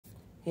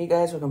Hey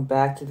guys, welcome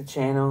back to the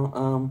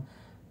channel.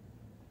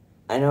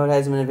 I know it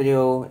hasn't been a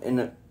video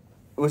it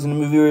wasn't a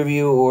movie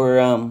review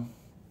or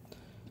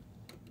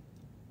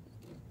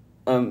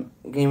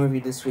game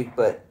review this week,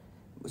 but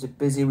it was a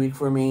busy week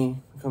for me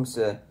when it comes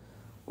to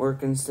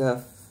work and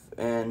stuff,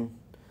 and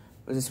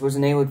I just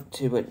wasn't able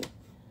to. But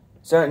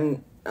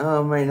starting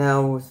right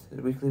now with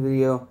the weekly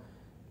video,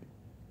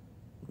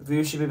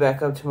 review should be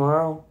back up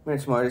tomorrow.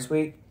 Tomorrow this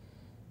week.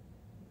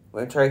 I'm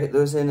gonna try to get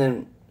those in,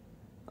 and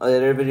all the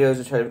other videos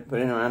I'll try to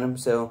put in around them.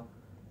 So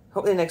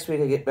hopefully next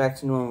week I get back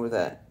to normal with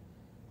that.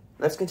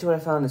 Let's get to what I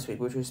found this week,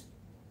 which was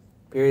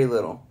very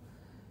little.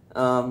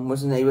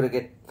 Wasn't able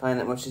to find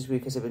that much this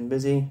week because I've been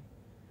busy.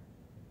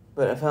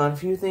 But I found a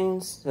few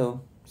things,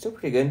 so still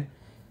pretty good.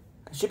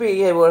 I should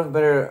be able to have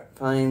better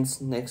finds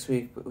next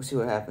week, but we'll see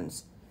what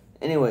happens.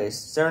 Anyways,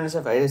 starting this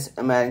off,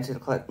 I'm adding to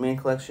the main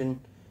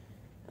collection.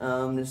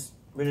 This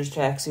British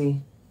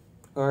taxi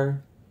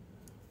car,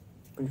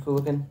 pretty cool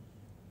looking.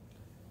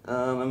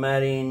 I'm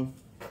adding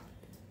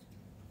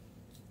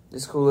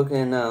this cool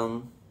looking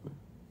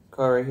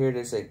car right here.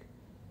 That's like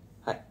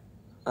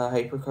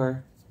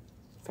hypercar,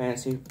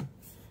 fancy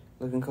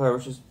looking car,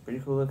 which is pretty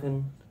cool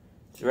looking.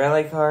 It's a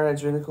rally car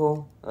that's really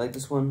cool. I like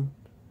this one.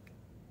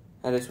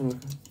 I had this one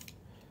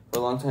for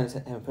a long time.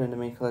 I haven't put it in the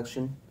main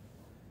collection.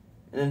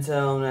 And then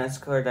some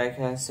NASCAR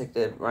diecast, like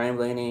the Ryan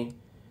Blaney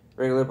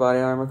regular body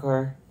armor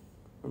car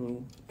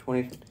from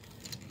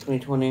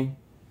 2020.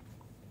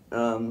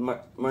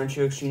 Martin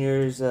Truex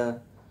Jr.'s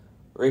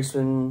Race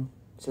Win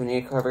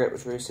 78 car, I forget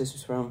which race this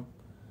was from.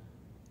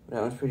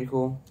 That one's pretty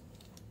cool.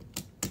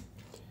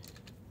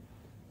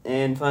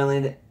 And finally,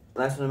 the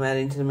last one I'm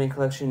adding to the main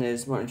collection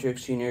is Martin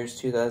Truex Jr.'s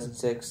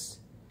 2006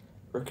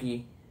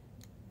 rookie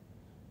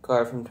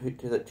car from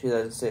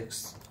 2006.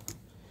 So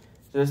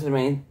those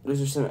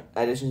are some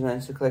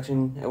additions to the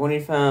collection. I've only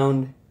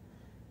found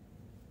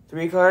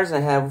 3 cars,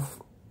 and I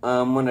have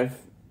one I've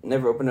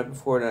never opened up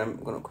before that I'm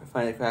going to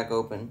finally crack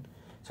open.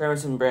 Starting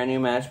with some brand new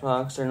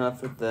Matchbox, starting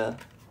off with the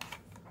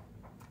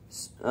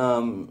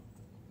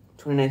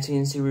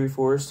 2019 Subaru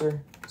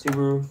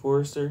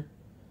Forester.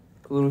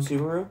 Cool little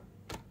Subaru.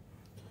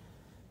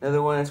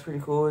 Another one that's pretty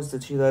cool is the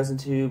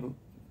 2002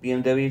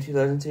 BMW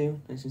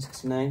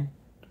 1969.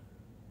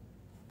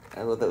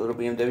 I love that little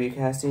BMW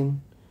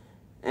casting.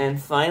 And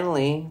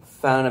finally,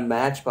 found a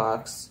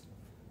Matchbox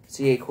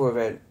C8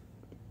 Corvette.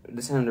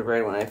 This time the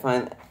red one. I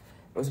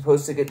was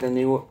supposed to get the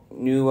new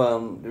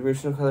the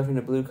original color from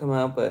the blue come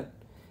out, but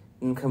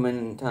didn't come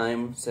in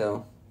time,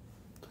 so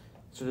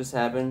this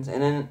happens.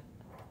 And then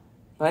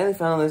finally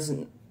found this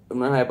in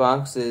one of my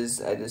boxes.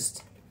 I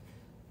just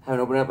haven't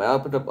opened up. I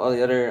opened up all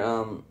the other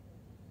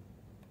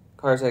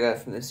cars I got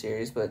from this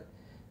series, but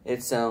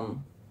it's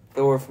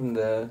Thor from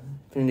the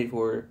Infinity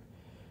War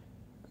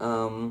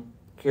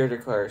character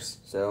cars.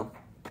 So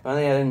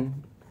finally I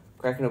didn't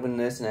cracking open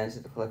this and added to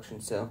the collection.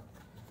 So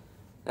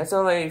that's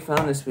all I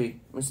found this week.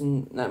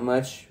 Wasn't not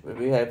much, but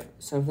we have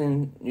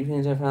something new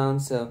things I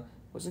found, so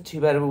wasn't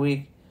too bad of a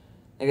week.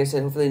 Like I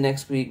said, hopefully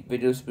next week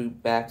videos will be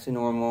back to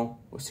normal.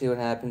 We'll see what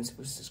happens. It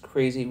was this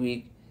crazy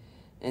week.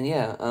 And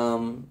yeah,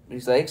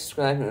 please like,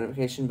 subscribe, and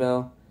notification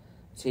bell.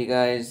 See you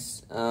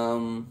guys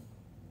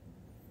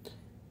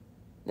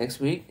next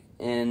week,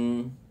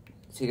 and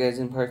see you guys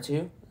in part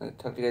 2. I'll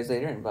talk to you guys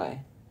later, and bye.